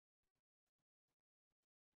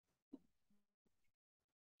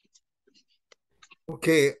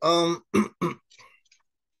Okay.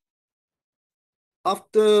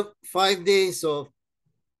 After 5 days of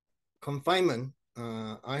confinement,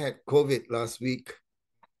 I had COVID last week,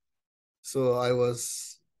 so I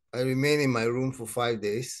remained in my room for 5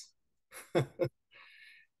 days.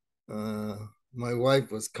 Uh, my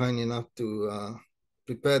wife was kind enough to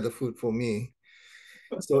prepare the food for me.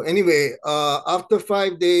 So anyway, after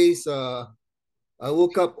 5 days, I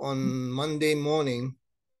woke up on Monday morning,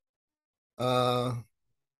 uh,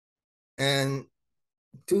 and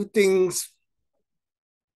two things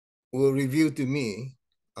were revealed to me.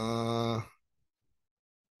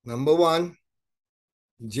 Number one,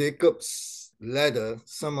 Jacob's ladder.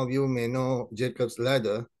 Some of you may know Jacob's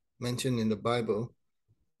ladder mentioned in the Bible.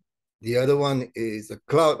 The other one is a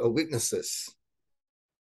cloud of witnesses,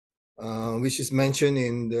 which is mentioned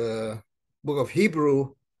in the book of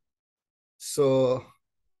Hebrew. So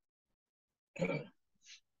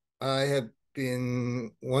I have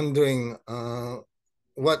been wondering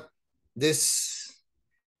what this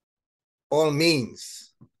all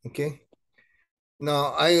means. Okay.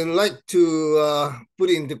 Now, I like to put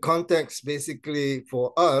into context basically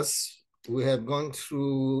for us. We have gone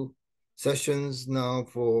through sessions now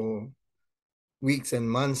for weeks and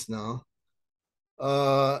months now.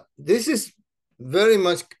 This is very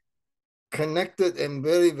much connected and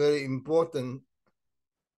very, very important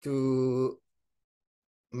to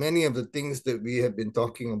many of the things that we have been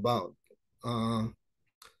talking about. Uh,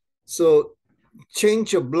 so,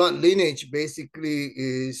 change of blood lineage basically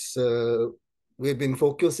is we've been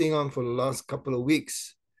focusing on for the last couple of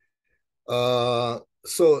weeks.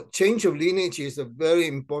 So, change of lineage is a very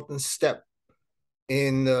important step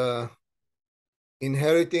in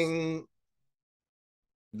inheriting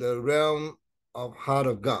the realm of heart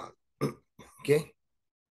of God. Okay.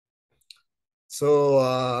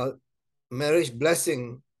 So marriage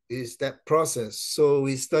blessing is that process. So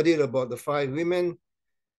we studied about the five women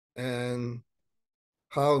and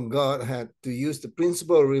how God had to use the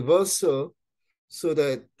principle of reversal so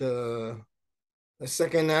that the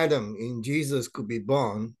second Adam in Jesus could be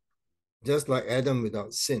born, just like Adam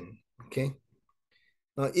without sin. Okay.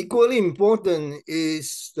 Equally important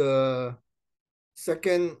is the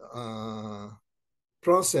second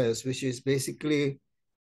process, which is basically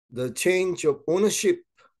the change of ownership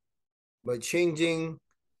by changing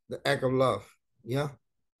the act of love, yeah,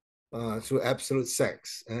 through absolute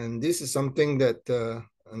sex. And this is something that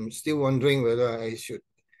I'm still wondering whether I should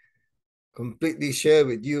completely share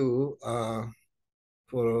with you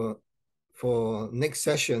for next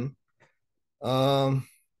session. Um,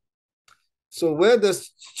 so where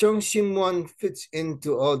does Cheon Shim Won fits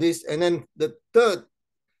into all this? And then the third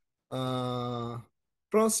uh,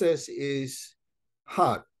 process is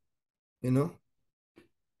heart, you know,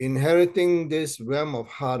 inheriting this realm of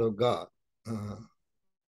heart of God. Uh,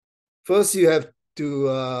 First, you have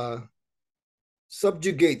to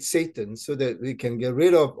subjugate Satan so that we can get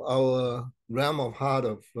rid of our realm of heart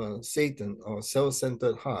of Satan or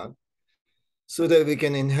self-centered heart, so that we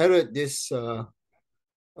can inherit this uh,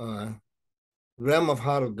 realm of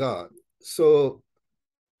heart of God. So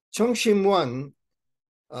Cheon Shim Won,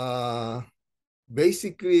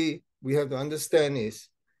 basically, we have to understand is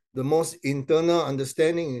the most internal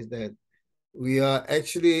understanding is that we are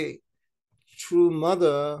actually true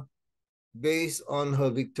mother based on her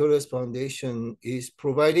victorious foundation is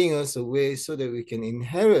providing us a way so that we can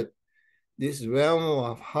inherit this realm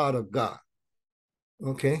of heart of God,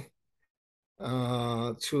 okay,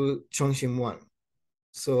 through Cheon Shim Won.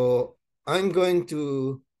 So I'm going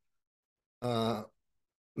to uh,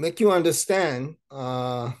 make you understand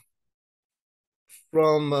from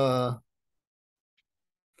a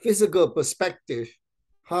physical perspective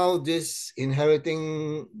how this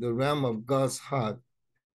inheriting the realm of God's heart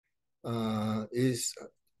uh, is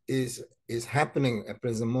is happening at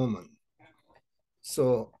present moment.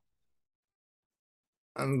 So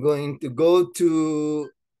I'm going to go to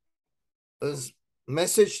a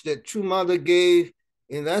message that True Mother gave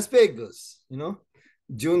in Las Vegas,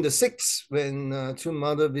 June the 6th, when True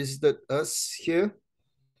Mother visited us here.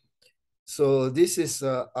 So this is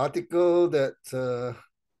an article that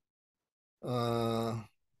uh,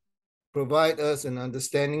 provide us an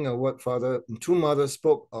understanding of what Father True Mother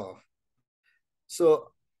spoke of.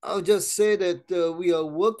 So I'll just say that we are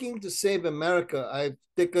working to save America. I've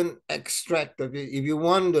taken extract of it. If you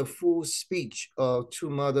want the full speech of True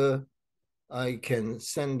Mother, I can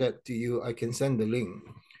send that to you. I can send the link.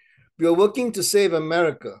 We are working to save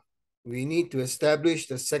America. We need to establish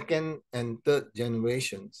the second and third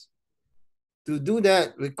generations. To do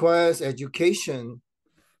that requires education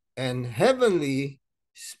and heavenly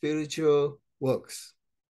spiritual works.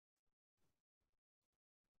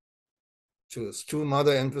 true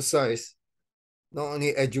mother emphasized not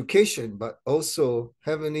only education, but also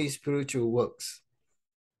heavenly spiritual works.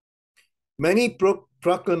 Many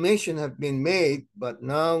proclamations have been made, but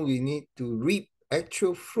now we need to reap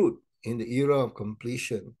actual fruit in the era of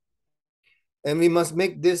completion. And we must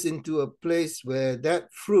make this into a place where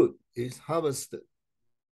that fruit is harvested.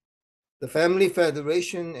 The Family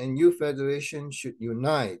Federation and Youth Federation should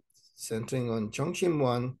unite, centering on Cheon Shim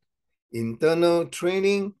Won, internal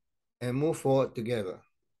training, and move forward together.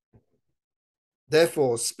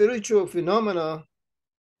 Therefore, spiritual phenomena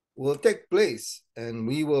will take place and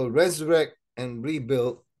we will resurrect and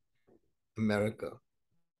rebuild America.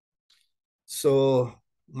 So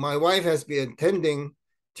my wife has been attending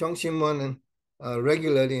Cheon Shim Won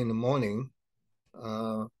regularly in the morning.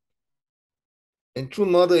 And True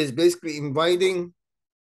Mother is basically inviting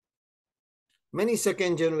many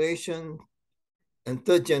second generation and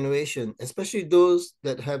third generation, especially those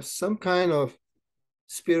that have some kind of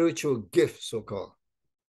spiritual gift, so-called,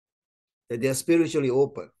 that they are spiritually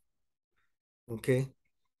open, okay?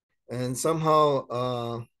 And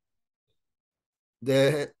somehow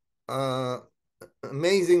there are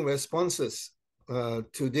amazing responses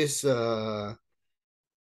to this Cheon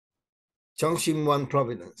Shim Won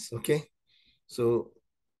providence, okay? So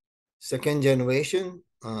second generation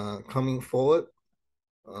coming forward,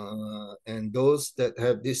 and those that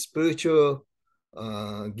have this spiritual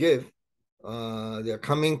gift, they're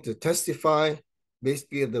coming to testify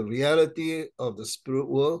basically of the reality of the spirit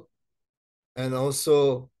world and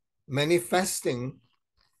also manifesting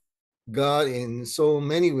God in so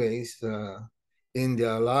many ways in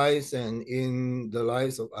their lives and in the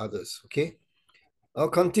lives of others, okay? I'll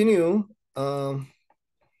continue.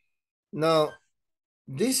 Now,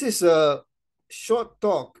 this is a short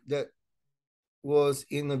talk that was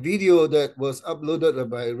in a video that was uploaded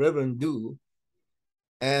by Reverend Du.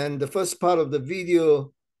 And the first part of the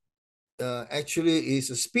video actually is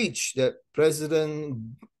a speech that President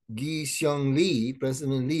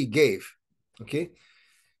President Lee gave, okay?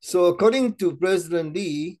 So according to President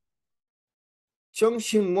Lee, Cheon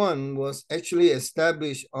Shim Won was actually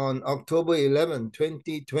established on October 11,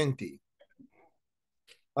 2020,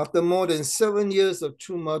 after more than 7 years of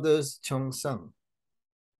True Mother's Cheongsang.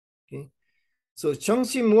 Okay, so Cheon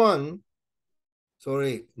Shim Won,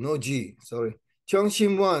 Cheon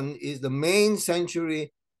Shim Won is the main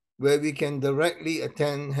sanctuary where we can directly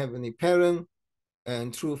attend Heavenly Parent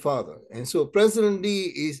and True Father. And so President Lee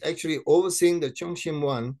is actually overseeing the Cheon Shim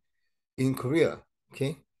Won in Korea,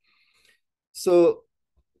 okay? So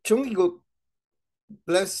Cheongguk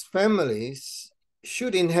blessed families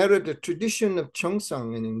should inherit the tradition of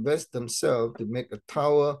Cheongsang and invest themselves to make a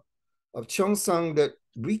tower of Cheongsang that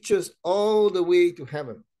reaches all the way to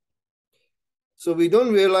heaven. So we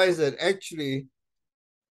don't realize that actually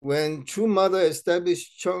when True Mother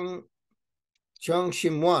established Cheon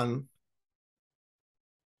Shim Won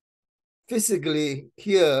physically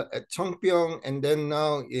here at Cheongpyeong and then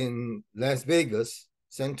now in Las Vegas,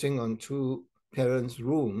 centering on True Parents'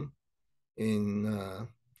 room in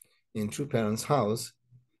True Parents' house,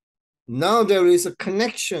 now there is a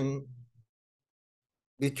connection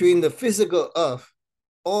between the physical earth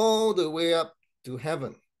all the way up to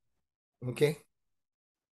heaven, okay?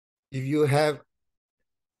 If you have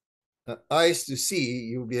eyes to see,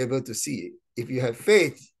 you'll be able to see it. If you have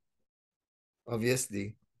faith,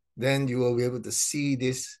 obviously, then you will be able to see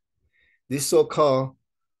this so-called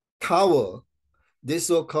tower, this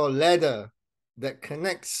so-called ladder that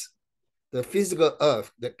connects the physical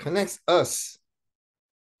earth, that connects us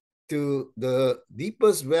to the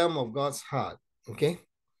deepest realm of God's heart, okay?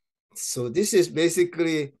 So this is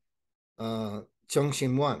basically Cheon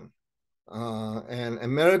Shim Won. And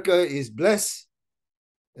America is blessed.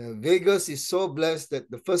 Vegas is so blessed that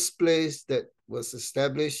the first place that was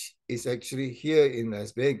established is actually here in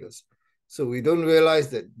Las Vegas. So we don't realize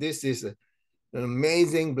that this is an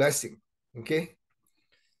amazing blessing, okay?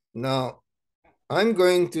 Now, I'm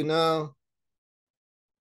going to now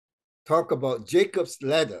talk about Jacob's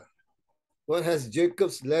ladder. What has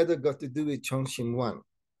Jacob's ladder got to do with Cheon Shim Won?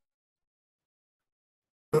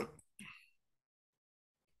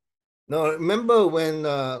 Now, remember when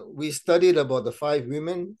we studied about the 5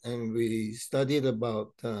 women and we studied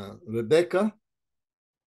about Rebecca?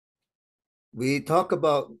 We talk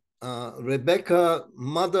about Rebecca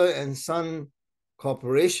mother and son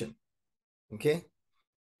cooperation, okay?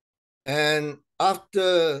 And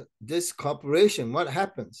after this cooperation, what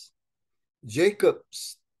happens? Jacob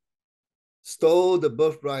stole the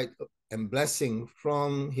birthright and blessing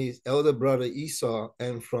from his elder brother Esau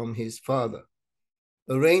and from his father,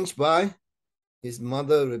 arranged by his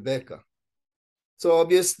mother Rebecca. So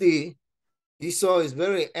obviously, Esau is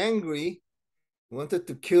very angry, wanted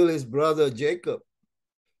to kill his brother Jacob.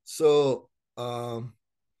 So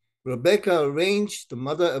Rebecca arranged, the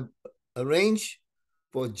mother arranged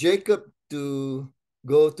for Jacob to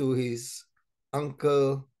go to his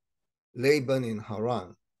uncle Laban in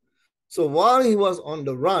Haran. So while he was on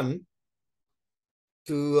the run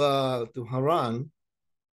to Haran,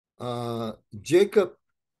 Jacob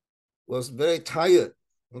was very tired.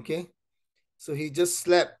 Okay, so he just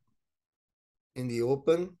slept in the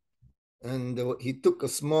open, and he took a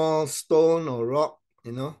small stone or rock,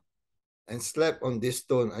 and slept on this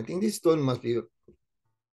stone. I think this stone must be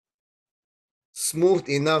smooth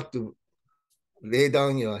enough to lay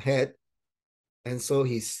down your head, and so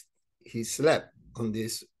he slept on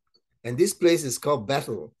this, and this place is called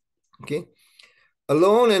Bethel. Okay.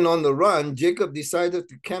 Alone and on the run, Jacob decided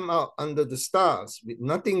to camp out under the stars with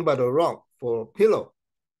nothing but a rock for a pillow.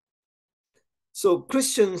 So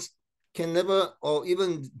Christians can never, or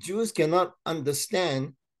even Jews cannot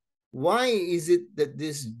understand why is it that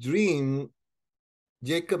this dream,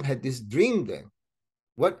 Jacob had this dream then?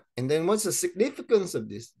 And then what's the significance of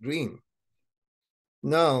this dream?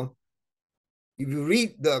 Now, if you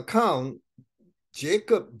read the account,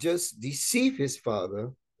 Jacob just deceived his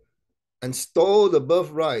father and stole the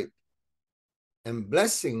birthright and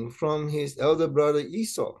blessing from his elder brother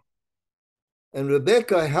Esau. And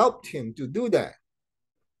Rebecca helped him to do that.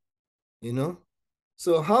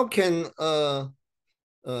 So how can an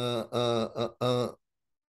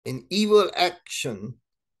evil action,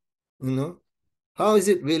 how is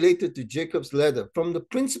it related to Jacob's ladder? From the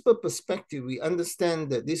principal perspective, we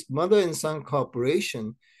understand that this mother and son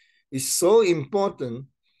cooperation is so important,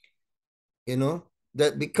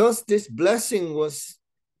 that because this blessing was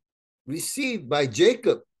received by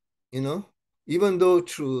Jacob, even though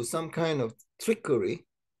through some kind of trickery,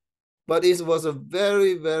 but it was a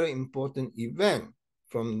very, very important event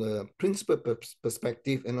from the principal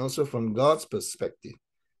perspective and also from God's perspective.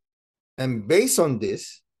 And based on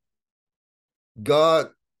this, God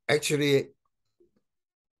actually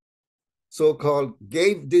so-called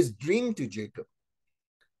gave this dream to Jacob.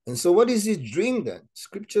 And so what is his dream then?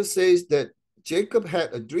 Scripture says that Jacob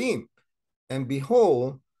had a dream, and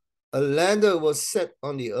behold, a ladder was set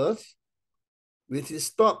on the earth with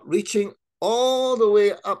its top reaching all the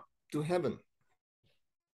way up to heaven.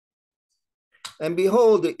 And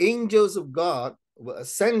behold, the angels of God were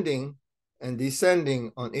ascending and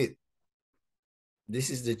descending on it. This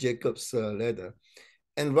is the Jacob's ladder.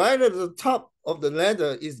 And right at the top of the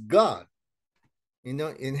ladder is God,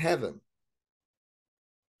 in heaven.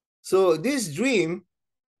 So this dream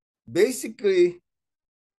basically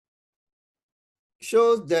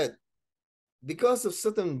shows that because of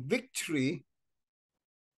certain victory,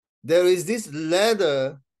 there is this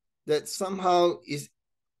ladder that somehow is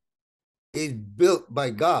built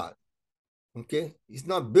by God. Okay, it's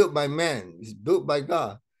not built by man, it's built by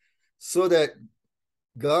God, so that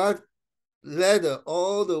God ladder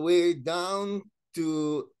all the way down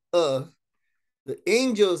to earth. The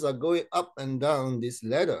angels are going up and down this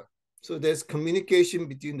ladder. So there's communication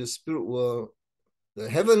between the spirit world, the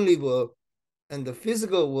heavenly world, and the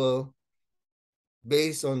physical world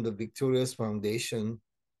based on the victorious foundation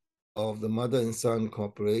of the mother and son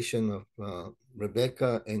cooperation of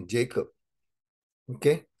Rebecca and Jacob.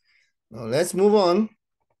 Okay, now let's move on.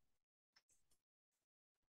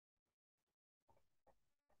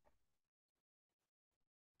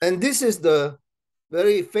 And this is the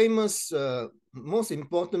very famous, most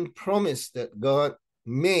important promise that God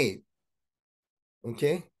made,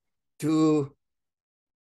 okay, to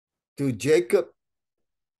Jacob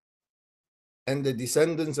and the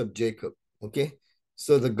descendants of Jacob, okay?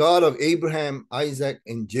 So the God of Abraham, Isaac,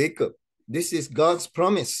 and Jacob, this is God's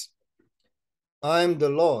promise. I am the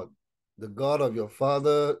Lord, the God of your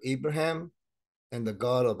father Abraham and the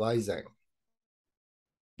God of Isaac.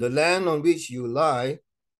 The land on which you lie,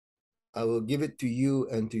 I will give it to you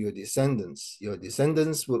and to your descendants. Your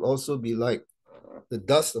descendants will also be like the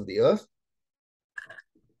dust of the earth.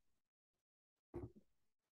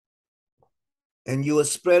 And you will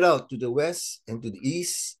spread out to the west and to the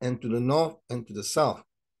east and to the north and to the south.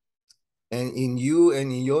 And in you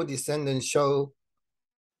and in your descendants shall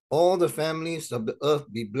all the families of the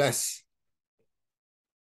earth be blessed.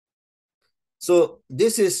 So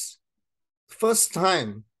this is first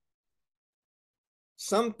time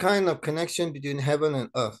some kind of connection between heaven and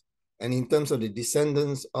earth, and in terms of the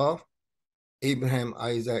descendants of Abraham,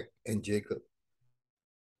 Isaac, and Jacob.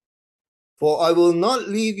 For I will not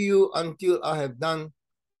leave you until I have done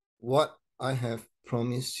what I have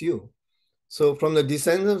promised you. So from the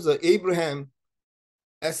descendants of Abraham,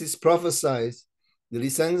 as is prophesied, The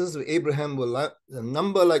descendants of Abraham were like the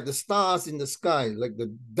number like the stars in the sky, like the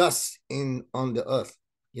dust on the earth.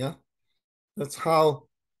 Yeah, that's how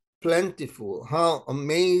plentiful, how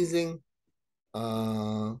amazing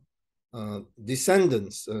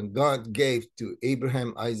descendants God gave to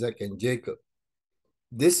Abraham, Isaac, and Jacob.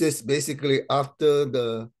 This is basically after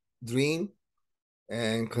the dream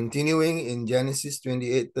and continuing in Genesis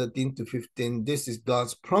 28, 13 to 15. This is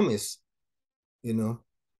God's promise,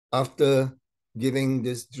 after giving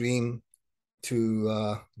this dream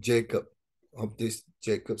to Jacob, of this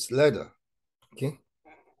Jacob's ladder. Okay.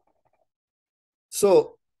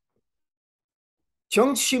 So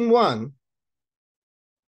Cheon Shim Won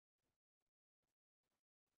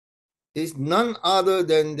is none other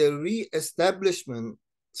than the re-establishment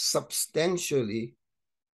substantially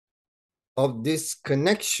of this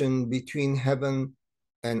connection between heaven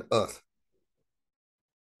and earth.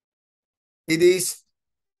 It is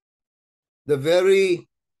the very,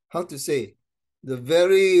 how to say, the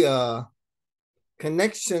very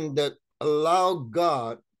connection that allow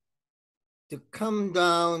God to come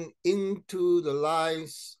down into the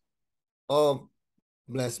lives of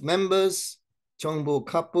blessed members, Chongbo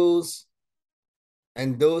couples,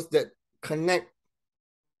 and those that connect,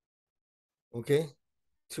 okay,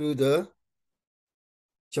 through the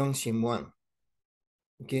Cheon Shim Won.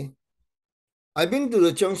 Okay. I've been to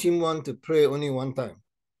the Cheon Shim Won to pray only one time.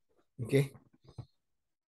 Okay.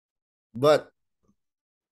 But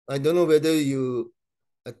I don't know whether you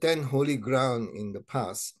attend Holy Ground in the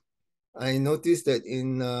past. I noticed that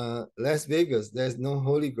in Las Vegas, there's no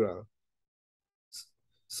Holy Ground.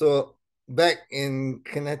 So back in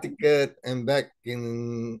Connecticut and back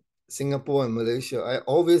in Singapore and Malaysia, I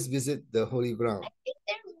always visit the Holy Ground. I think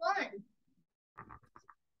there's one.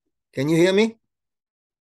 Can you hear me?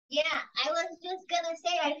 Yeah, I was just gonna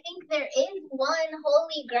say, I think there is one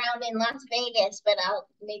holy ground in Las Vegas, but I'll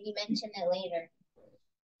maybe mention it later.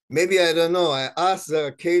 Maybe, I don't know. I asked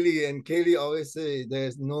Kaylee, and Kaylee always say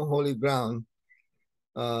there's no holy ground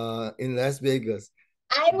in Las Vegas.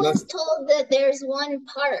 I was told that there's one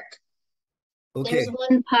park. Okay. There's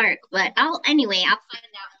one park, but I'll find out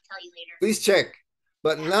and tell you later. Please check.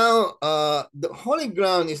 But now the holy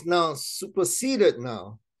ground is now superseded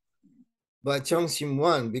now by Cheon Shim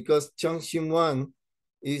Won, because Cheon Shim Won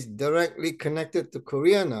is directly connected to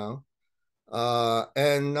Korea now,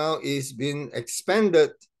 and now it's been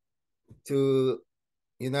expanded to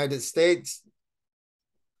United States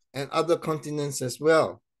and other continents as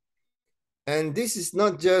well. And this is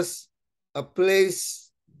not just a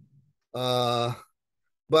place, but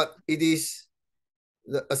it is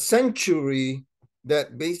a sanctuary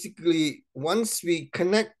that basically, once we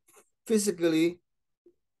connect physically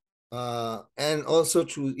and also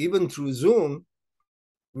even through Zoom,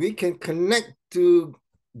 we can connect to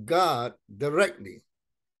God directly.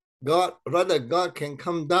 God can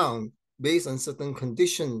come down based on certain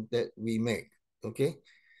conditions that we make. Okay,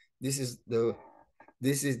 this is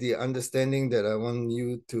the understanding that I want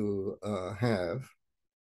you to have.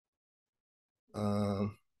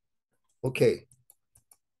 Okay.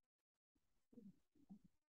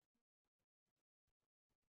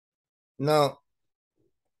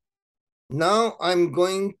 Now I'm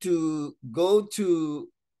going to go to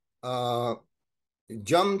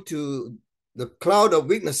jump to the cloud of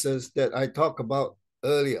witnesses that I talked about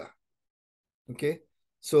earlier. Okay,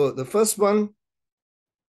 so the first one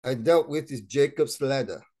I dealt with is Jacob's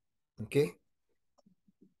ladder. Okay,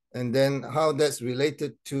 and then how that's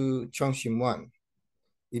related to Cheon Shim Won.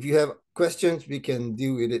 If you have questions, we can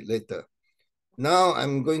deal with it later. Now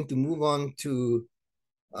I'm going to move on to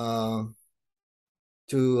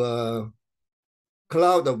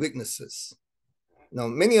cloud of witnesses. Now,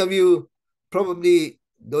 many of you probably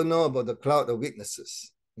don't know about the cloud of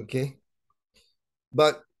witnesses, okay?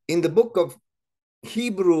 But in the book of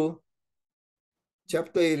Hebrew,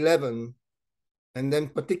 chapter 11, and then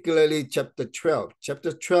particularly chapter 12.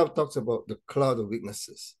 Chapter 12 talks about the cloud of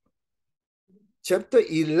witnesses. Chapter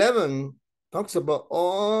 11 talks about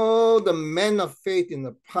all the men of faith in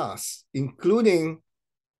the past, including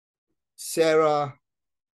Sarah,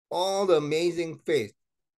 all the amazing faith.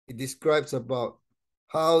 It describes about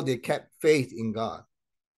how they kept faith in God.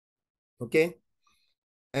 Okay?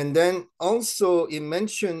 And then also it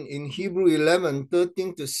mentioned in Hebrew 11,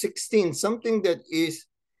 13 to 16, something that is,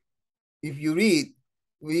 if you read,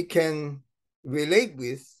 we can relate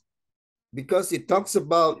with, because it talks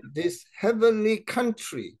about this heavenly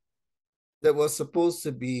country that was supposed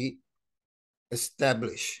to be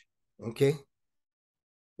established. Okay?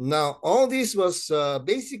 Now, all this was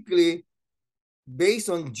basically based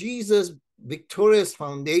on Jesus' victorious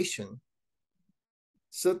foundation.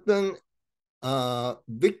 Certain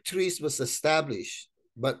victories was established,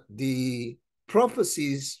 but the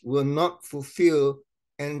prophecies were not fulfilled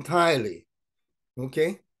entirely.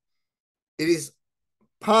 Okay, it is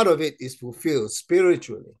part of it is fulfilled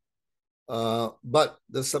spiritually, but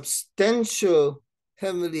the substantial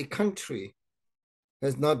heavenly country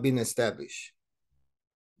has not been established.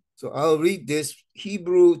 So I'll read this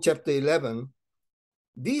Hebrew chapter 11.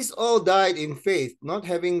 These all died in faith, not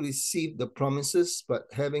having received the promises, but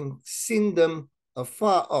having seen them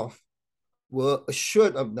afar off, were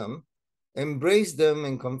assured of them, embraced them,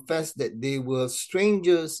 and confessed that they were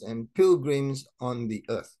strangers and pilgrims on the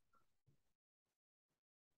earth.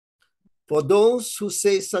 For those who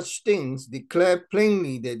say such things declare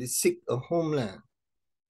plainly that they seek a homeland.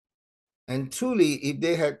 And truly, if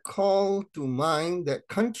they had called to mind that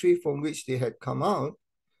country from which they had come out,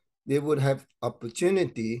 they would have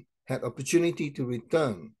opportunity to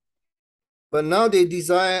return. But now they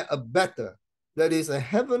desire a better, that is, a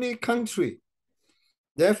heavenly country.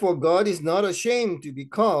 Therefore, God is not ashamed to be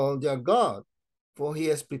called their God, for he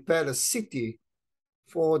has prepared a city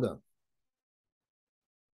for them.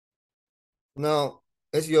 Now,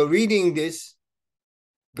 as you're reading this,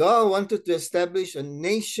 God wanted to establish a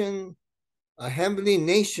nation, a heavenly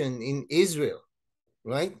nation in Israel,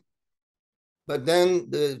 right? But then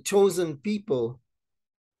the chosen people,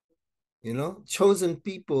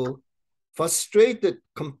 frustrated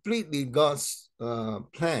completely God's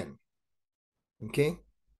plan. Okay.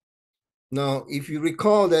 Now, if you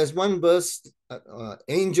recall, there's one verse,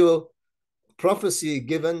 angel prophecy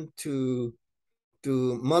given to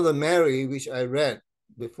Mother Mary, which I read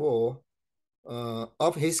before.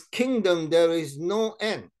 Of his kingdom there is no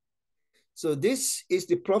end. So this is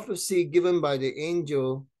the prophecy given by the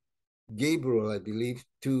angel Gabriel, I believe,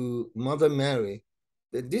 to Mother Mary,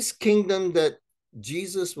 that this kingdom that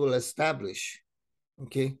Jesus will establish,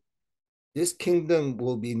 okay, this kingdom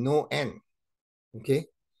will be no end, okay,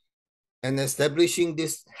 and establishing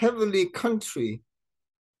this heavenly country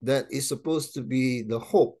that is supposed to be the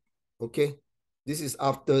hope, okay. This is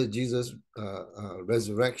after Jesus'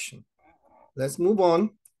 resurrection. Let's move on.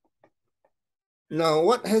 Now,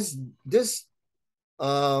 what has this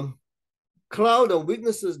cloud of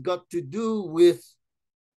witnesses got to do with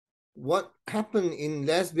what happened in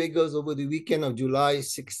Las Vegas over the weekend of July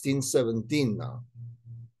 16, 17 now?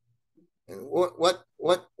 And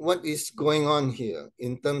what is going on here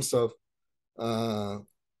in terms of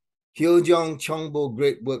Hyojong Chongbo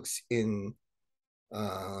great works in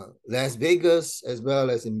Las Vegas as well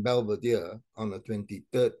as in Belvedere on the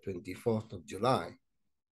 23rd, 24th of July?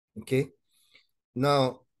 Okay.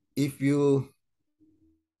 Now, if you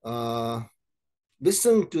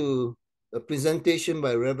listen to a presentation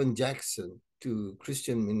by Reverend Jackson to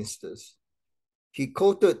Christian ministers, he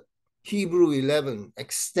quoted Hebrew 11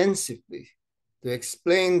 extensively to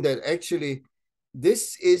explain that actually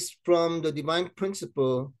this is from the divine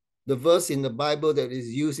principle, the verse in the Bible that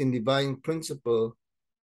is used in divine principle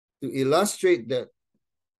to illustrate that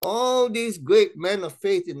all these great men of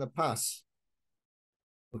faith in the past,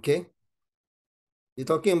 okay, you're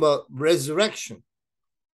talking about resurrection,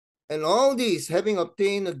 and all these having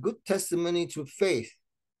obtained a good testimony through faith.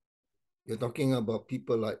 You're talking about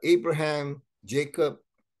people like Abraham, Jacob,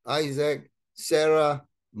 Isaac, Sarah,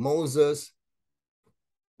 Moses,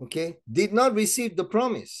 okay, did not receive the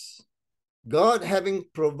promise. God having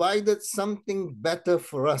provided something better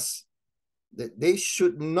for us, that they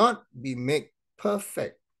should not be made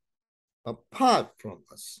perfect apart from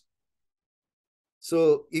us.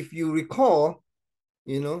 So if you recall,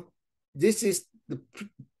 this is the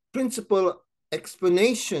principal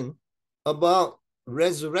explanation about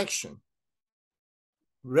resurrection.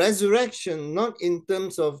 Resurrection, not in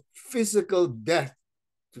terms of physical death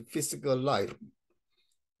to physical life,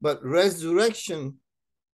 but resurrection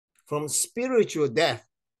from spiritual death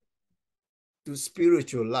to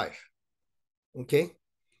spiritual life. Okay?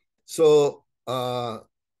 So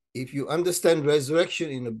if you understand resurrection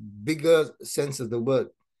in a bigger sense of the word,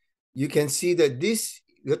 you can see that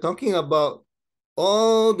we're talking about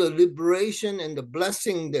all the liberation and the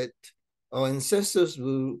blessing that our ancestors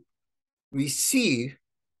will receive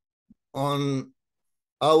on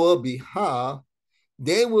our behalf.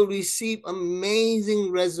 They will receive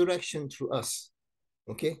amazing resurrection through us.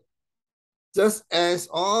 Okay? Just as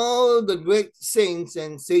all the great saints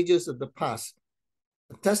and sages of the past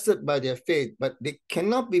attested by their faith, but they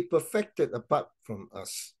cannot be perfected apart from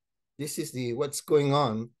us. This is what's going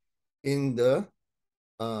on in the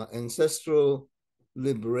ancestral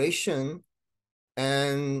liberation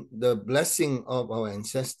and the blessing of our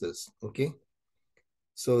ancestors. Okay,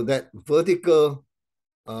 so that vertical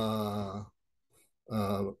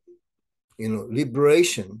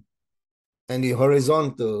liberation, and the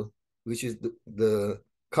horizontal, which is the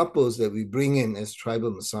couples that we bring in as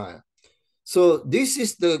tribal Messiah. So this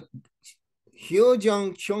is the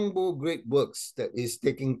Hyojang Cheongbo great works that is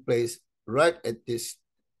taking place right at this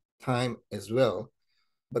time as well.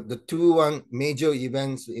 But the one major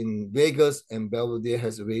events in Vegas and Belvedere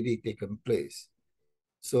has already taken place.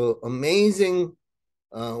 So amazing.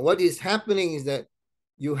 What is happening is that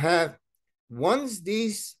you have, once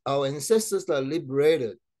our ancestors are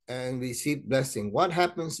liberated and receive blessing, what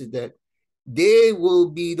happens is that they will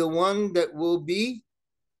be the one that will be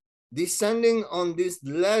descending on this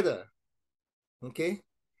ladder, okay?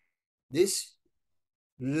 This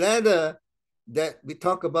ladder that we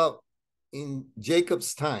talk about in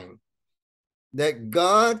Jacob's time, that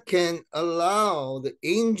God can allow the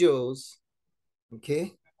angels,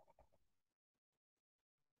 okay,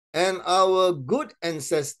 and our good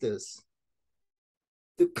ancestors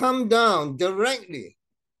to come down directly,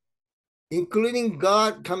 including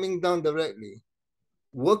God coming down directly,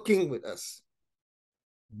 working with us,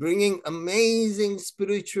 bringing amazing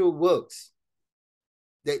spiritual works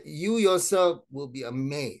that you yourself will be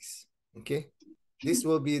amazed, okay? This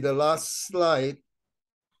will be the last slide.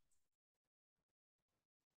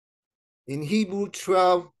 In Hebrew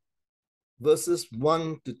 12, verses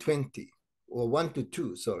 1 to 20, or 1 to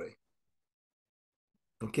 2, sorry.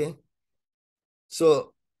 Okay?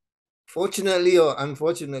 So, fortunately or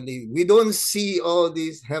unfortunately, we don't see all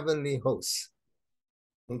these heavenly hosts.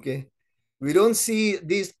 Okay? We don't see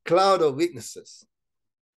this cloud of witnesses.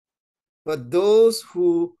 But those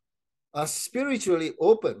who are spiritually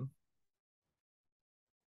open,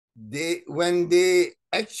 when they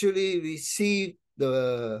actually receive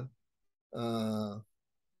the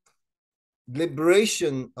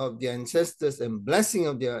liberation of their ancestors and blessing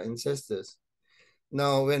of their ancestors.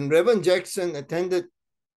 Now, when Reverend Jackson attended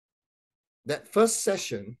that first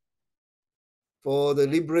session for the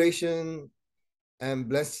liberation and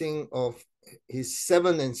blessing of his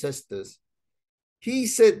 7 ancestors, he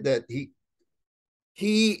said that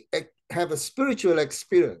he have a spiritual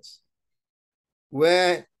experience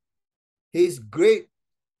where his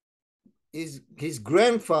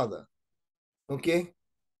grandfather, okay,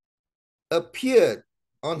 appeared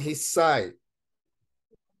on his side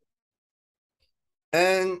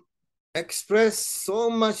and expressed so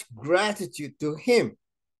much gratitude to him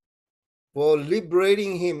for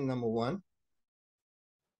liberating him, number one,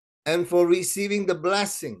 and for receiving the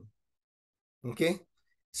blessing. Okay,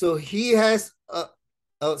 so he has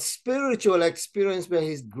a spiritual experience where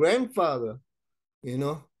his grandfather,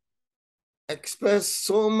 expressed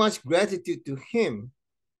so much gratitude to him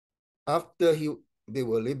after they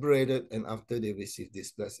were liberated and after they received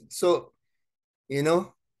this blessing. So,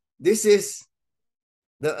 this is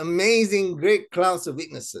the amazing great clouds of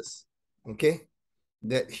witnesses, okay,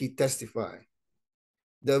 that he testified.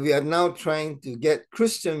 That we are now trying to get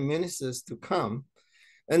Christian ministers to come.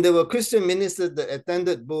 And there were Christian ministers that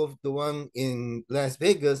attended both the one in Las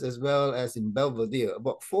Vegas as well as in Belvedere,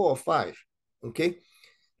 about 4 or 5, okay?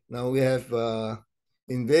 Now we have,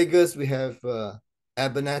 in Vegas, we have Reverend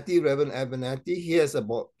Abernathy. He has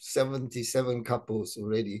about 77 couples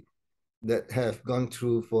already that have gone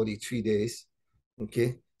through 43 days,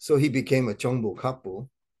 okay? So he became a Cheongbo couple,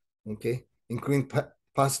 okay? Including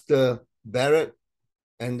Pastor Barrett,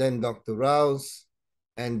 and then Dr. Rouse,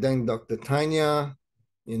 and then Dr. Tanya,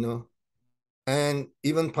 and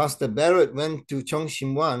even Pastor Barrett went to Cheon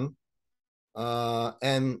Shim Won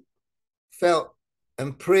and felt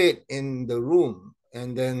and prayed in the room,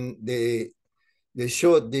 and then they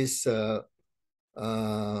showed this video,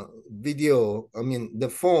 the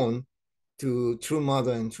phone, to True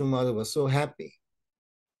Mother, and True Mother was so happy.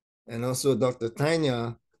 And also Dr.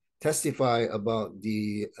 Tanya testified about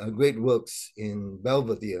the great works in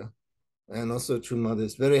Belvedere, and also True Mother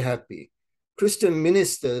is very happy. Christian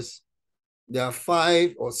ministers, there are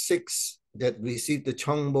 5 or 6 that received the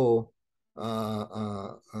Cheongbo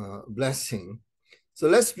blessing. So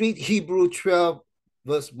let's read Hebrew 12,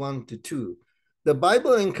 verse 1 to 2. The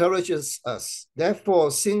Bible encourages us,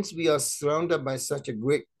 therefore, since we are surrounded by such a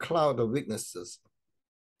great cloud of witnesses,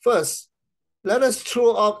 first, let us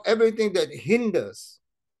throw off everything that hinders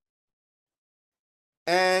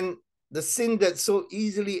and the sin that so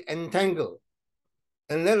easily entangled,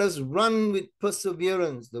 and let us run with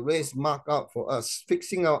perseverance the race marked out for us,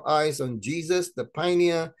 fixing our eyes on Jesus, the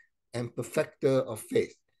pioneer and perfecter of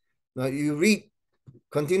faith. Now you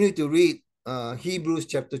continue to read Hebrews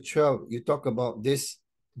chapter 12. You talk about this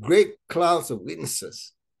great clouds of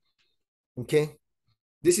witnesses. Okay,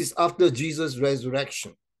 this is after Jesus'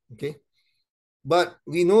 resurrection. Okay, but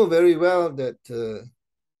we know very well that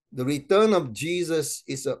The return of Jesus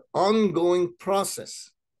is an ongoing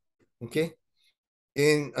process, okay?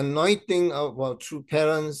 In anointing of our true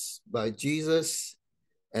parents by Jesus,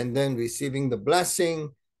 and then receiving the blessing,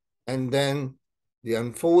 and then the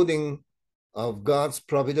unfolding of God's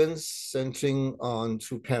providence centering on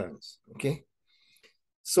true parents, okay?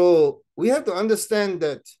 So we have to understand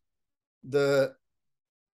that the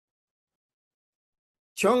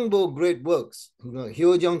Cheongbo Great Works,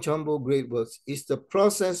 Hyojong Cheongbo Great Works, is the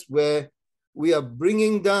process where we are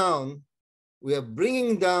bringing down,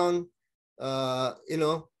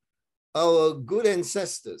 our good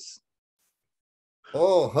ancestors.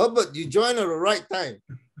 Oh, Herbert, you joined at the right time,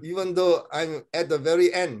 even though I'm at the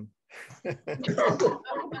very end. At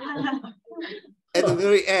the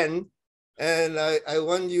very end, and I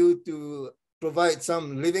want you to provide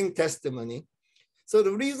some living testimony. So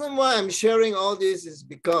the reason why I'm sharing all this is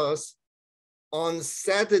because on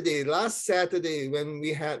Saturday, last Saturday, when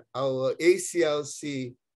we had our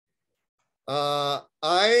ACLC,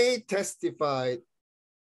 I testified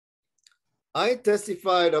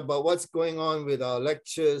about what's going on with our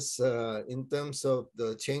lectures in terms of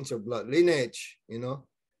the change of blood lineage,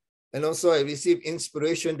 and also I received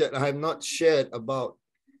inspiration that I have not shared about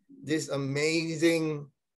this amazing,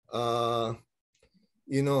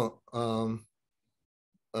 union,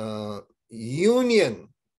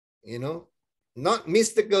 not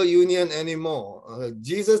mystical union anymore.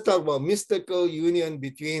 Jesus talked about mystical union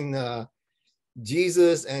between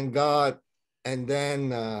Jesus and God, and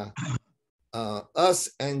then us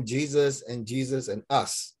and Jesus and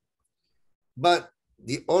us. But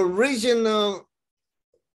the original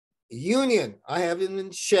union, I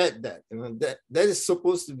haven't shared that. That is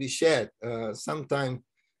supposed to be shared sometime,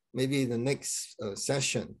 maybe in the next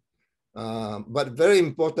session. But very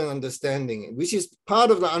important understanding, which is part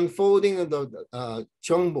of the unfolding of the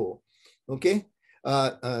Cheongbo, okay?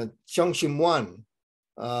 Cheon Shim Won.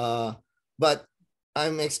 But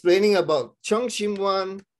I'm explaining about Cheon Shim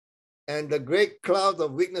Won and the great cloud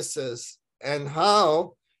of witnesses, and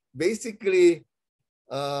how basically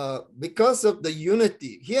because of the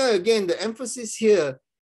unity, here again, the emphasis here,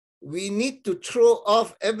 we need to throw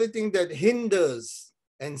off everything that hinders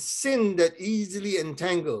and sin that easily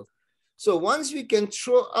entangles. So once we can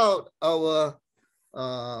throw out our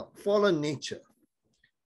fallen nature,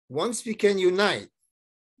 once we can unite,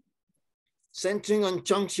 centering on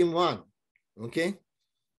Cheon Shim Won, okay,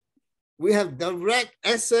 we have direct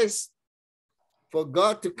access for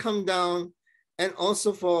God to come down, and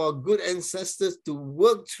also for our good ancestors to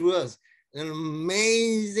work through us. And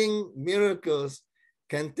amazing miracles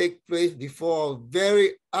can take place before our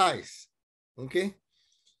very eyes, okay?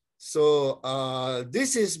 So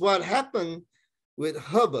this is what happened with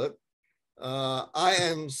Herbert. I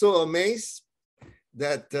am so amazed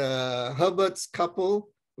that Herbert's couple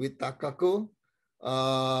with Takako.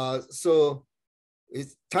 So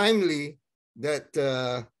it's timely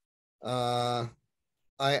that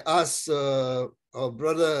I asked our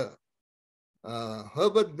brother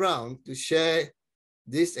Herbert Brown to share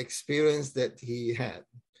this experience that he had,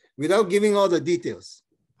 without giving all the details.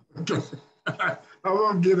 I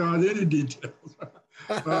won't give out any details.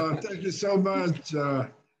 Thank you so much.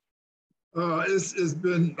 It's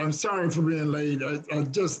been, I'm sorry for being late.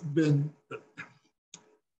 I've just been,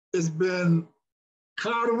 it's been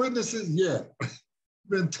cloud of witnesses, yeah.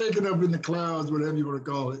 Been taken up in the clouds, whatever you want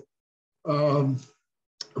to call it.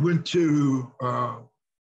 I went to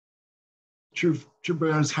True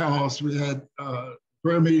Bear's house. We had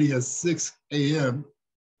prayer meeting at 6 a.m.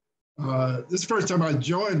 This is the first time I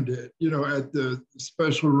joined it, at the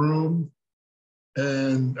special room,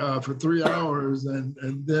 and for 3 hours. And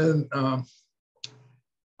then all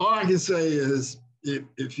I can say is,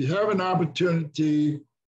 if you have an opportunity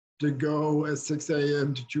to go at 6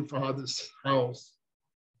 a.m. to True Father's house,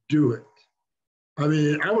 do it. I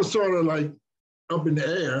mean, I was sort of like up in the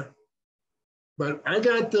air, but I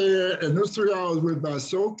got there and those 3 hours went by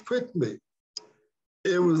so quickly.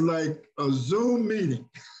 It was like a Zoom meeting.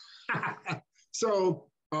 So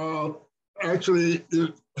actually,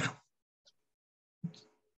 the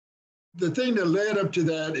thing that led up to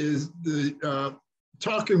that is the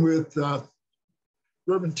talking with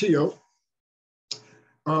Reverend Teo.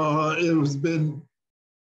 It has been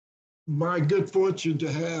my good fortune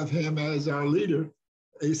to have him as our leader,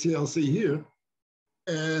 ACLC here.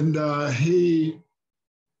 And he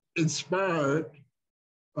inspired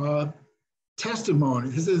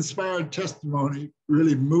testimony. His inspired testimony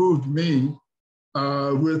really moved me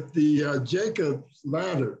with the Jacob's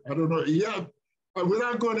ladder. I don't know,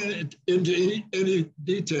 without going into any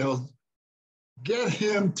details, get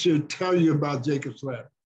him to tell you about Jacob's ladder.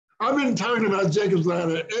 I've been talking about Jacob's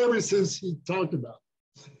ladder ever since he talked about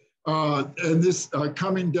it. And this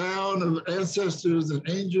coming down of ancestors and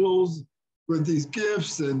angels with these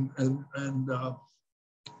gifts and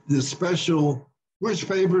the special wish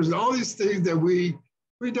papers and all these things that we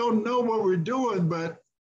don't know what we're doing, but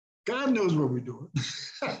God knows what we're doing.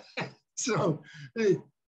 So hey,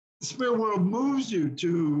 the spirit world moves you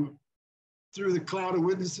through the cloud of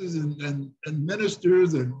witnesses and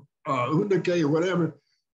ministers and Undake or whatever,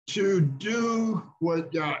 to do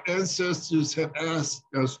what our ancestors have asked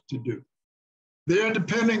us to do. They're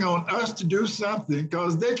depending on us to do something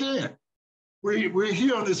because they can't. We're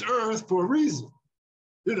here on this earth for a reason.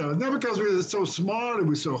 You know, not because we're so smart and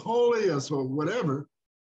we're so holy or so whatever,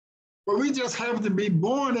 but we just happen to be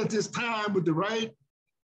born at this time with the right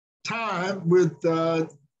time with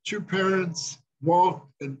true parents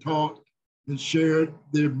walked and taught and shared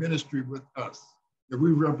their ministry with us. That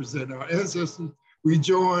we represent our ancestors, we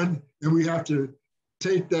join, and we have to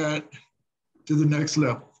take that to the next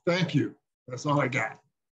level. Thank you. That's all I got.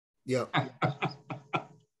 Yeah.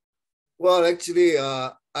 Well, actually,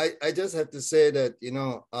 I just have to say that, you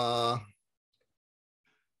know, I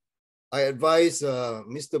advise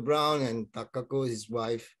Mr. Brown and Takako, his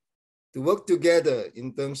wife, to work together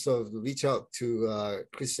in terms of reach out to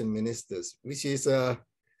Christian ministers, which is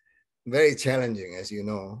very challenging, as you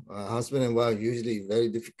know. Husband and wife usually very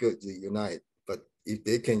difficult to unite, but if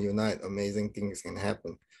they can unite, amazing things can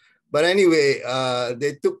happen. But anyway,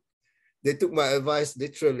 they took my advice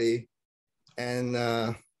literally,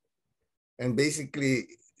 and basically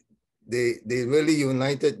they really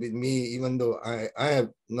united with me, even though I have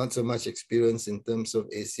not so much experience in terms of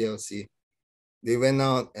ACLC. They went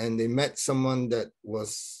out and they met someone that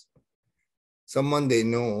was someone they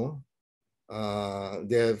know.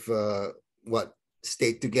 They have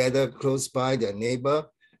stayed together close by, their neighbor,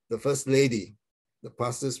 the first lady, the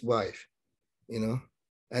pastor's wife, you know.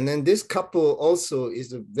 And then this couple also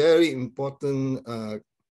is a very important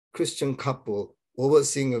Christian couple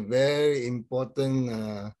overseeing a very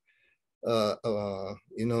important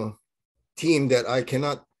you know, team that I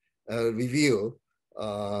cannot reveal,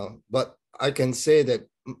 but I can say that,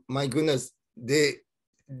 my goodness,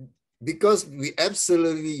 because we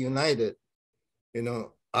absolutely united, you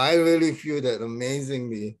know, I really feel that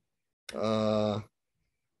amazingly, Cheon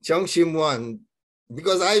Shim Won,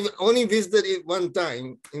 because I've only visited it one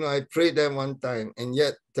time, you know, I prayed there one time, and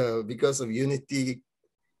yet because of unity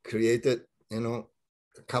created, you know,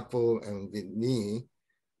 a couple and with me,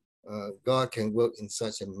 God can work in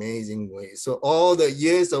such amazing ways. So all the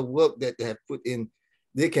years of work that they have put in,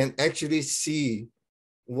 they can actually see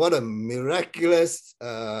what a miraculous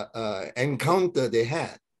encounter they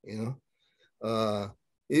had, you know.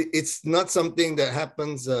 It's not something that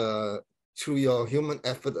happens through your human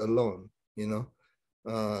effort alone, you know.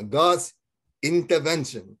 God's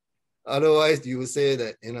intervention. Otherwise, you would say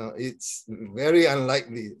that, you know, it's very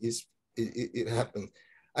unlikely it happens.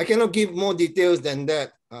 I cannot give more details than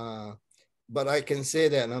that, but I can say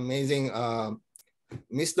that amazing.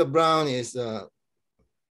 Mr. Brown is a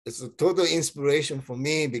total inspiration for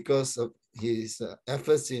me because of his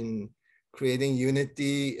efforts in creating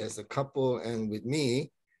unity as a couple and with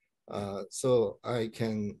me. So I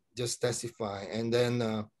can just testify. And then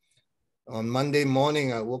on Monday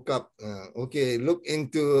morning, I woke up, okay, look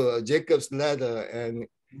into Jacob's ladder and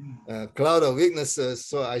cloud of witnesses.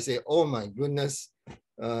 So I say, oh my goodness,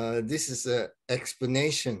 this is an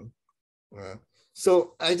explanation.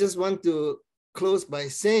 So I just want to close by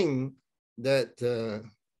saying that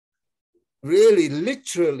really,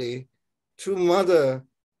 literally, True Mother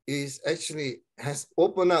is actually has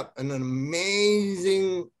opened up an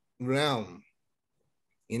amazing realm,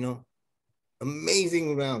 you know,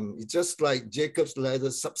 amazing realm. It's just like Jacob's ladder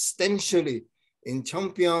substantially in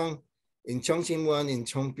Cheon Shim Won in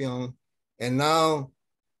Cheonpyeong, and now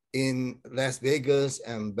in Las Vegas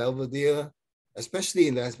and Belvedere, especially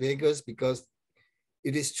in Las Vegas, because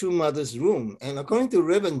it is True Mother's room. And according to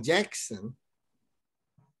Reverend Jackson,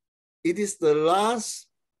 it is the last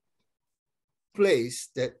place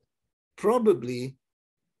that probably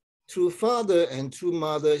True Father and True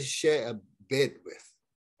Mother share a bed with.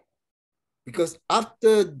 Because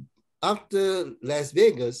after Las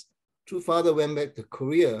Vegas, True Father went back to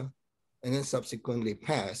Korea and then subsequently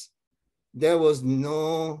passed. There was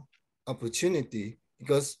no opportunity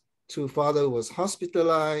because True Father was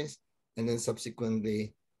hospitalized and then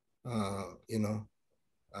subsequently, you know,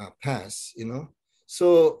 passed, you know.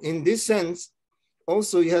 So in this sense,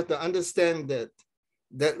 also you have to understand that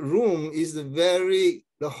that room is the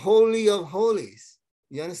holy of holies.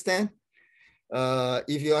 You understand?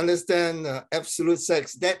 If you understand absolute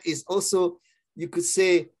sex, that is also, you could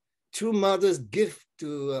say, true mother's gift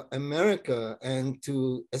to America and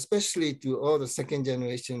to especially to all the second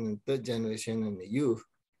generation and third generation and the youth,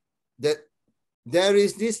 that there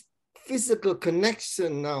is this physical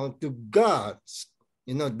connection now to God,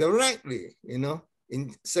 directly, in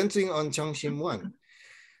centering on Cheon Shim Won.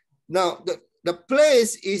 Now, the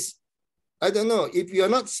place is, I don't know, if you're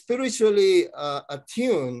not spiritually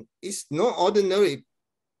attuned, it's no ordinary,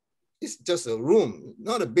 it's just a room,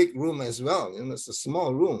 not a big room as well, it's a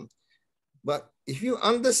small room. But if you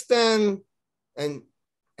understand and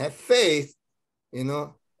have faith,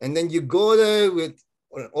 and then you go there with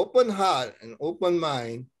an open heart and open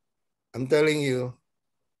mind, I'm telling you,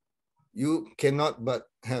 you cannot but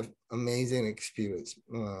have amazing experience.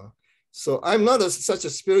 So I'm not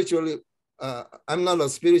I'm not a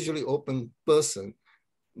spiritually open person,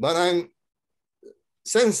 but I'm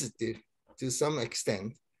sensitive to some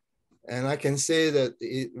extent. And I can say that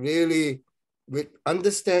it really, with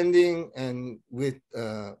understanding and with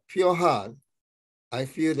pure heart, I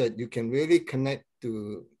feel that you can really connect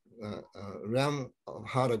to realm of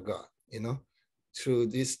heart of God, through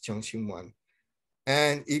this Cheon Shim Won.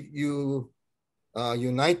 And if you are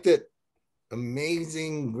united,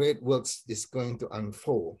 amazing great works is going to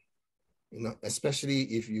unfold, especially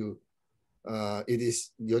if you're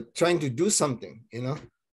trying to do something,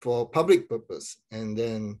 for public purpose, and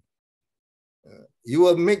then you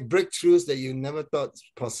will make breakthroughs that you never thought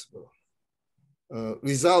possible.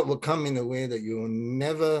 Result will come in a way that you will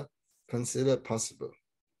never consider possible.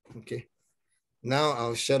 Okay. Now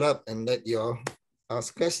I'll shut up and let you all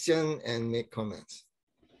ask questions and make comments.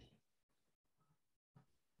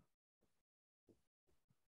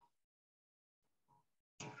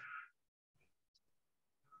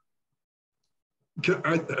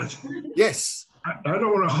 Yes. I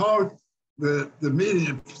don't want to hog the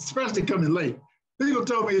meeting, especially coming late. People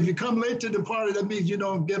told me if you come late to the party, that means you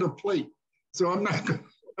don't get a plate. So I'm not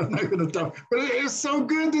going to talk. But it's so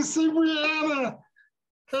good to see Brianna.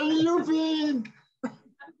 How you been?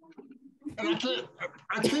 And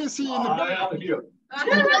I can't see you in the back.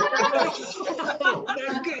 Oh,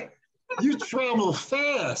 you travel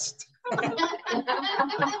fast.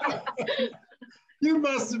 You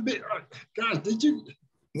must have been, gosh, did you?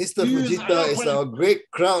 Mr. Fujita is our great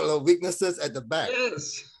crowd of witnesses at the back.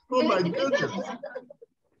 Yes. Oh my goodness.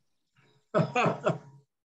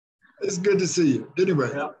 It's good to see you. Anyway,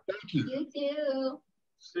 thank you. You too.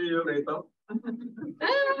 See you later.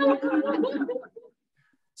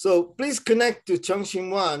 So please connect to Cheon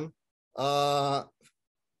Shim Won.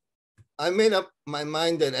 I made up my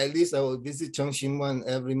mind that at least I will visit Cheon Shim Won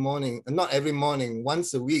every morning. Not every morning,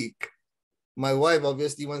 once a week. My wife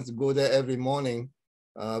obviously wants to go there every morning,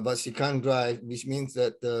 but she can't drive, which means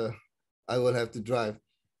that I will have to drive.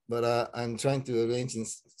 But I'm trying to arrange in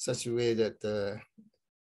such a way that,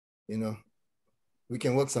 we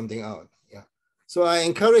can work something out. Yeah. So I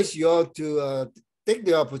encourage you all to take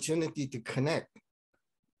the opportunity to connect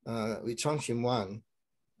with Cheon Shim Won,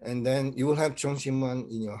 and then you will have Cheon Shim Won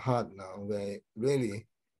in your heart now, where really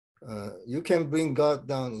you can bring God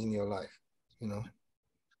down in your life,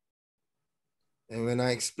 And when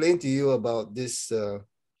I explain to you about this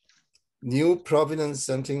new providence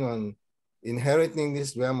centering on inheriting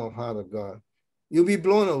this realm of heart of God, you'll be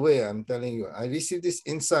blown away, I'm telling you. I received this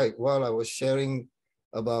insight while I was sharing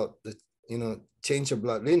about the, change of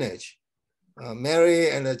blood lineage. Mary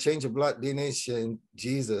and the change of blood lineage in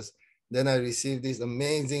Jesus. Then I received this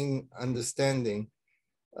amazing understanding,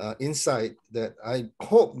 insight that I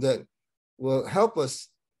hope that will help us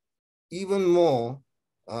even more,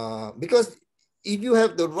 because if you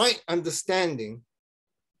have the right understanding,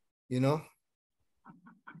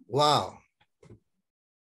 wow,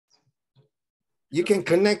 you can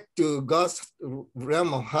connect to God's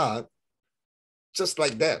realm of heart just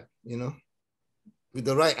like that, with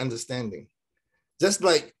the right understanding. Just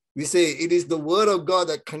like we say, it is the word of God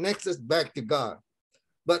that connects us back to God.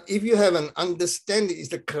 But if you have an understanding, it's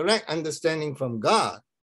the correct understanding from God,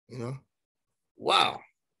 wow.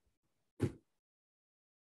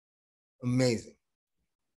 Amazing.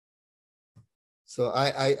 So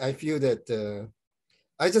I feel that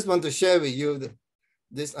I just want to share with you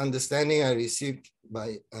this understanding I received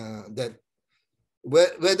by that.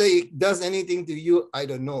 Whether it does anything to you, I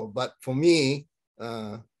don't know. But for me,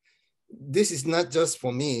 this is not just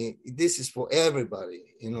for me. This is for everybody,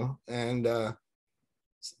 And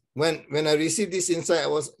when I received this insight, I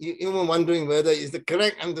was even wondering whether it's the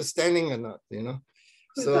correct understanding or not,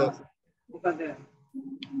 So,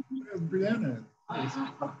 Brianna.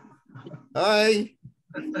 hi.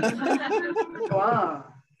 Wow.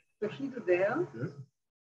 So she's there.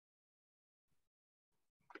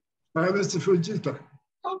 Hi, Mr. Fujita.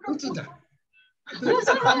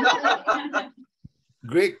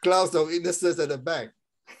 Great clouds of witnesses at the back.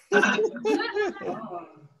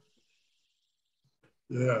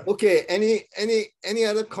 Yeah. Okay, any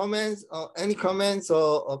other comments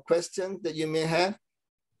or questions that you may have?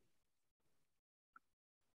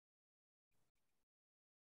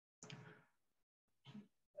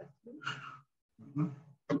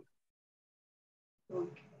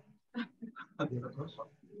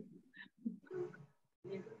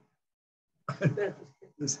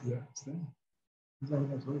 This, yeah, it's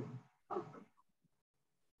almost over.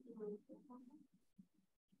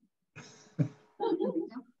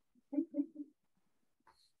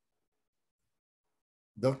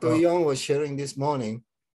 Dr. Young was sharing this morning,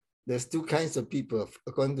 there's two kinds of people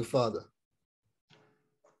according to Father.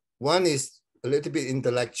 One is a little bit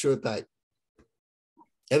intellectual type.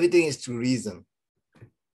 Everything is through reason.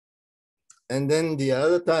 And then the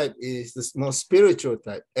other type is the more spiritual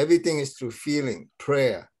type. Everything is through feeling,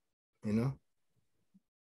 prayer, you know.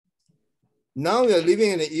 Now we are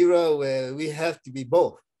living in an era where we have to be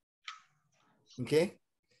both. Okay.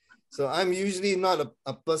 So I'm usually not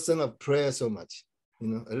a person of prayer so much, you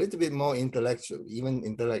know, a little bit more intellectual. Even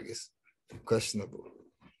intellect is questionable,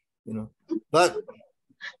 you know. But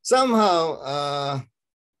somehow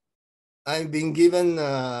I've been given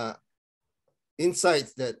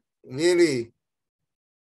insights that really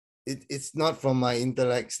it's not from my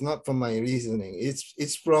intellect, it's not from my reasoning.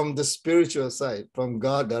 It's from the spiritual side, from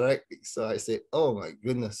God directly. So I say, oh my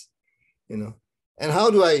goodness, you know. And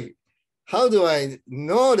how do I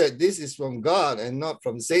know that this is from God and not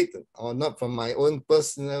from Satan or not from my own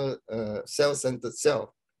personal self-centered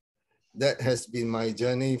self? That has been my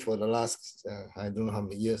journey for the last, I don't know how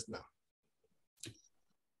many years now.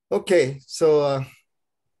 Okay, so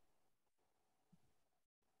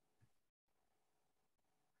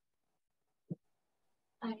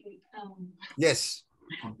yes.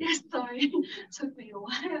 Yes, sorry, took me a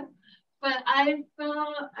while. But I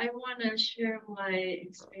felt I want to share my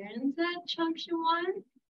experience at Cheon Shim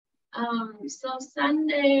Won. So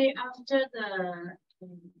Sunday after the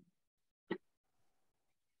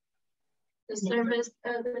service,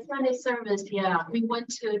 the Sunday service, yeah, we went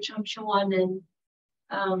to Cheon Shim Won, and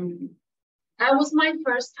that was my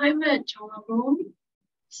first time at Cheon.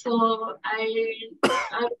 So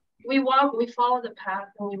we follow the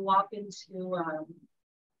path and we walk into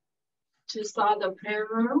to saw the prayer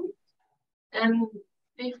room. And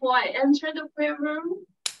before I entered the prayer room,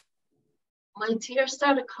 my tears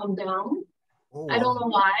started to come down. Oh, wow. I don't know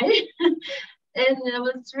why. And it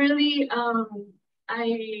was really,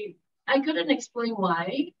 I couldn't explain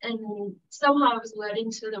why. And somehow I was led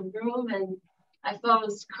into the room and I felt I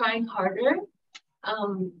was crying harder.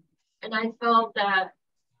 And I felt that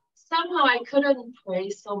somehow I couldn't pray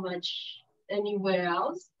so much anywhere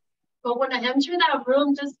else. But when I entered that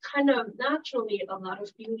room, just kind of naturally, a lot of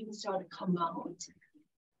feelings started to come out.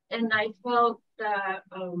 And I felt that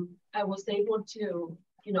I was able to,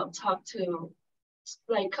 you know, talk to,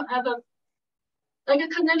 like, have a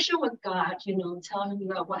connection with God, you know, tell him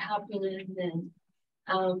about what happened. And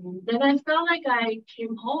then I felt like I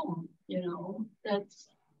came home, you know,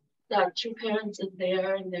 that true parents are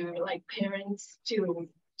there and they're like parents to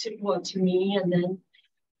me. And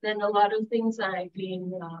then a lot of things I've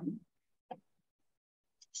been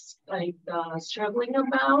struggling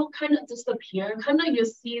about kind of disappear. Kind of you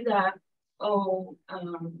see that,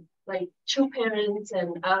 like true parents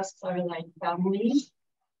and us are like family,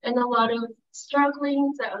 and a lot of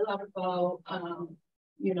strugglings, a lot about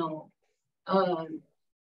you know,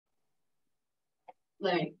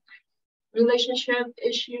 like relationship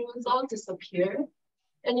issues all disappear,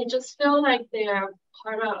 and you just feel like they're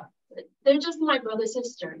just my brother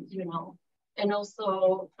sister, you know. And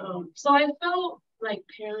also so I felt like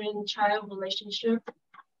parent-child relationship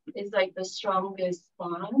is like the strongest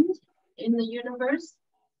bond in the universe.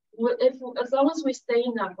 As long as we stay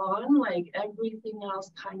in that bond, like everything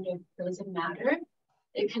else kind of doesn't matter.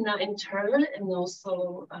 It cannot enter. And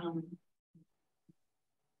also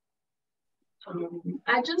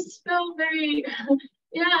I just felt very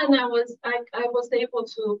yeah, and I was able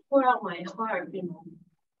to pour out my heart, you know.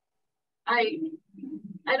 I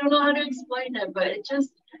don't know how to explain it, but it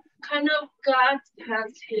just kind of, God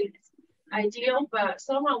has his ideal, but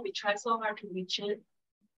somehow we try so hard to reach it,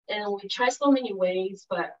 and we try so many ways,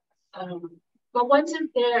 but once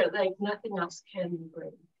it's there, like nothing else can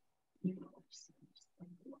bring, you know.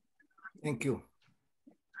 Thank you.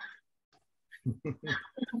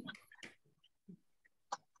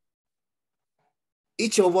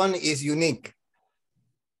 Each of one is unique.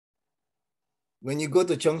 When you go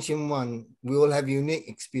to Cheon Shim Won, we will have unique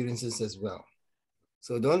experiences as well.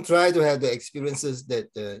 So don't try to have the experiences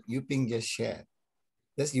that Yuping just shared.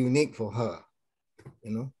 That's unique for her,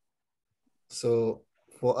 you know. So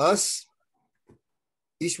for us,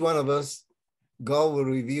 each one of us, God will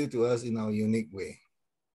reveal to us in our unique way.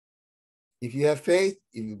 If you have faith,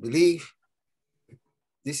 if you believe,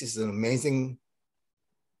 this is an amazing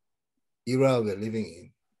era we're living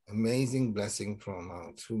in. Amazing blessing from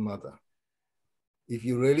our true mother. If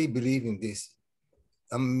you really believe in this,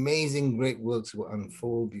 amazing great works will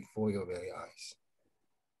unfold before your very eyes.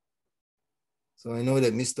 So I know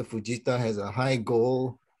that Mr. Fujita has a high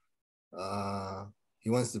goal. He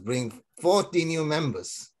wants to bring 40 new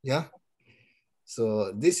members. Yeah.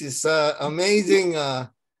 So this is amazing,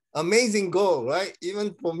 amazing goal, right?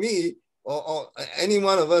 Even for me or any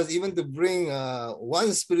one of us, even to bring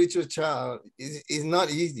one spiritual child is not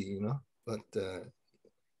easy, you know. But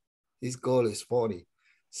his goal is 40.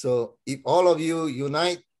 So if all of you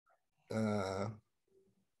unite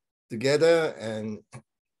together and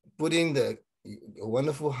put in the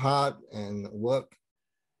wonderful heart and work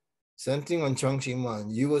centering on Cheon Shim Won,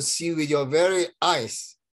 you will see with your very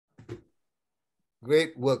eyes,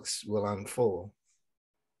 great works will unfold.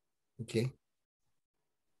 Okay.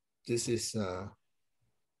 This is,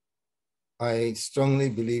 I strongly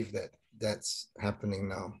believe that that's happening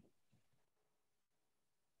now.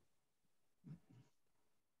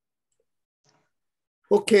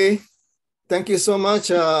 Okay. Thank you so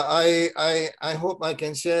much. I hope I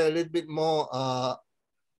can share a little bit more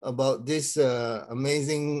about this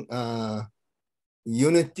amazing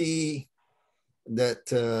unity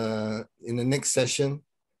that in the next session.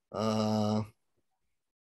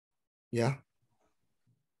 Yeah.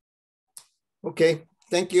 Okay.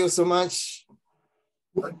 Thank you so much.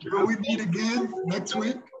 Will we meet again next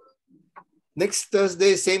week? Next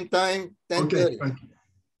Thursday, same time, 10:30. Okay, thank you.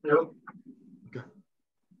 Yep.